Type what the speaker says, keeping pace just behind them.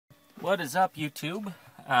What is up, YouTube?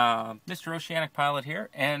 Mr. Oceanic Pilot here,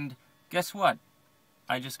 and guess what?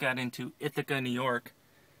 I just got into Ithaca, New York.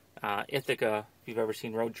 Ithaca, if you've ever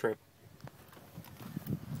seen Road Trip.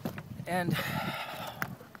 And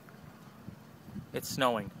it's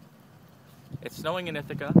snowing. It's snowing in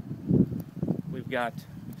Ithaca. We've got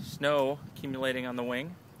snow accumulating on the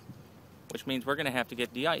wing, which means we're going to have to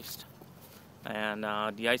get de-iced. And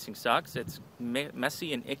de-icing sucks. It's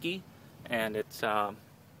messy and icky, and it's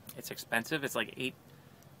expensive. It's like $8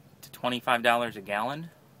 to $25 a gallon,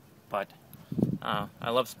 but I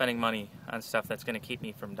love spending money on stuff that's going to keep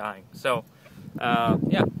me from dying. So,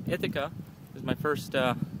 yeah, Ithaca is my first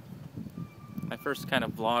kind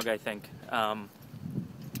of vlog, I think. I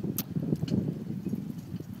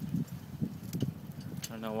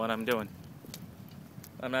don't know what I'm doing.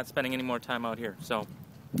 I'm not spending any more time out here. So,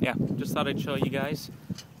 yeah, just thought I'd show you guys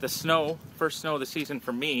the snow, first snow of the season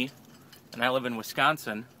for me, and I live in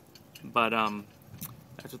Wisconsin. But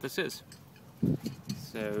that's what this is.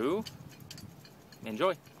 So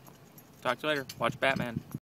enjoy. Talk to you later. Watch Batman.